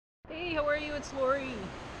how are you? It's Lori.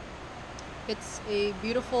 It's a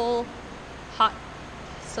beautiful, hot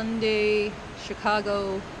Sunday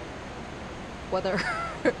Chicago weather.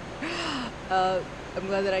 I'm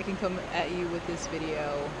glad that I can come at you with this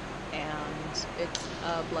video, and it's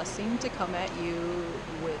a blessing to come at you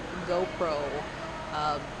with GoPro.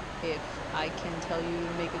 If I can tell you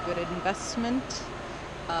to make a good investment,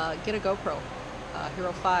 get a GoPro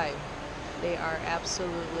Hero 5. They are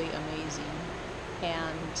absolutely amazing,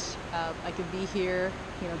 and I could be here,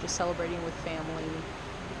 just celebrating with family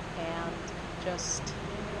and just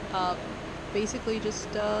basically just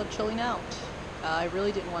chilling out. I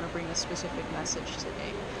really didn't want to bring a specific message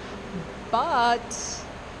today, but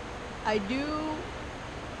I do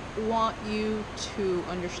want you to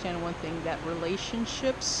understand one thing, that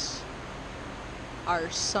relationships are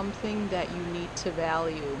something that you need to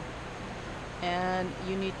value, and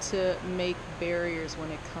you need to make barriers when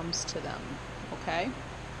it comes to them, okay?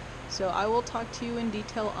 So I will talk to you in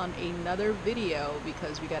detail on another video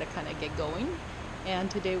because we got to kind of get going, and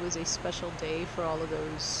today was a special day for all of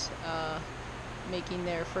those making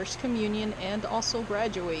their first communion and also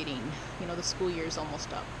graduating. The school year is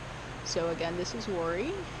almost up. So again, this is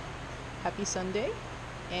Lori. Happy Sunday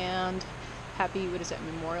and happy,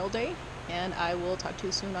 Memorial Day, and I will talk to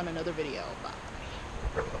you soon on another video.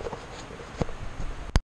 Bye.